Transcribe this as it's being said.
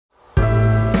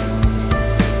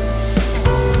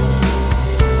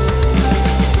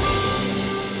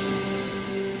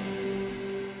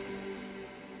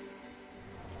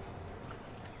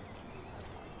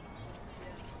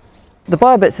The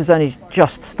Bioblitz has only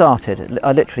just started,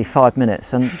 literally 5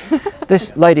 minutes, and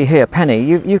this lady here, Penny,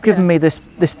 you've given me this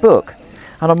book,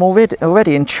 and I'm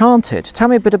already enchanted. Tell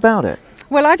me a bit about it.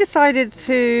 Well, I decided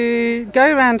to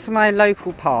go around to my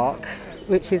local park,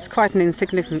 which is quite an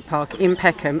insignificant park in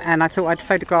Packham, and I thought I'd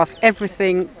photograph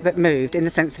everything that moved in the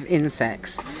sense of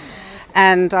insects.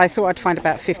 And I thought I'd find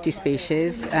about 50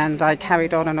 species, and I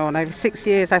carried on and on. Over 6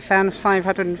 years I found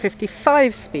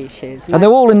 555 species. And they're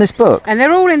all in this book? And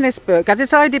they're all in this book. I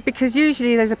decided, because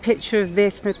usually there's a picture of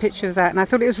this and a picture of that, and I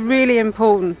thought it was really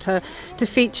important to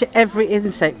feature every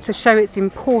insect to show its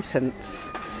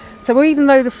importance. So even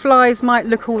though the flies might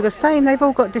look all the same, they've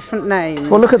all got different names.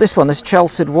 Well, look at this one, this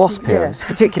Chelseid wasp here. Yeah. It's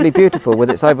particularly beautiful with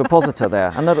its ovipositor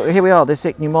there. And look, here we are, this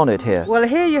ichneummonid here. Well,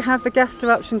 here you have the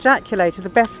gasteruption jaculator, the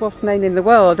best wasp name in the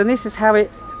world, and this is how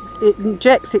it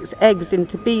injects its eggs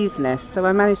into bees' nests. So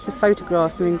I managed to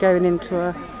photograph them going into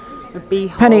a bee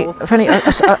hole. Penny,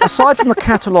 aside from the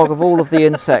catalogue of all of the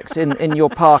insects in your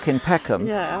park in Peckham,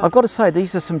 yeah, I've got to say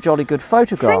these are some jolly good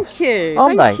photographs. Thank you.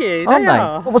 Aren't Thank they? you. Aren't they they?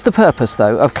 are. What was the purpose,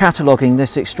 though, of cataloguing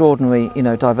this extraordinary,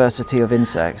 diversity of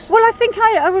insects? Well, I think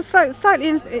I was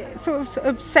slightly sort of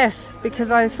obsessed, because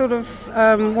I sort of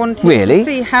wanted to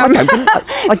see how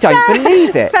I don't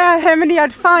believe it. How many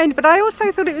I'd find, but I also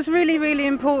thought it was really, really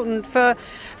important for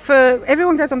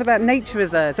everyone goes on about nature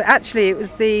reserves, but actually it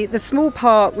was the small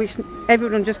park which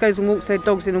everyone just goes and walks their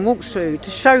dogs in and walks through, to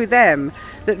show them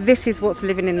that this is what's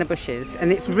living in the bushes,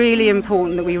 and it's really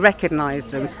important that we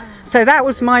recognise them. So that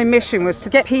was my mission, was to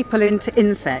get people into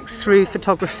insects through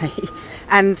photography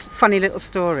and funny little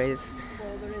stories.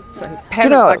 So, do you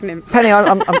know, Penny,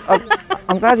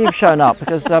 I'm glad you've shown up,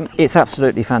 because it's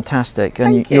absolutely fantastic,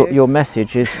 and your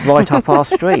message is right up our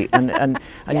street, and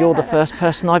you're the first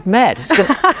person I've met.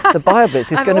 The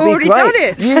Bioblitz is going to be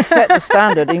great. You set the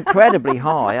standard incredibly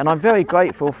high, and I'm very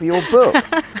grateful for your book.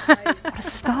 What a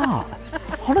start!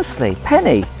 Honestly,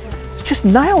 Penny, you just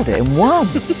nailed it in one.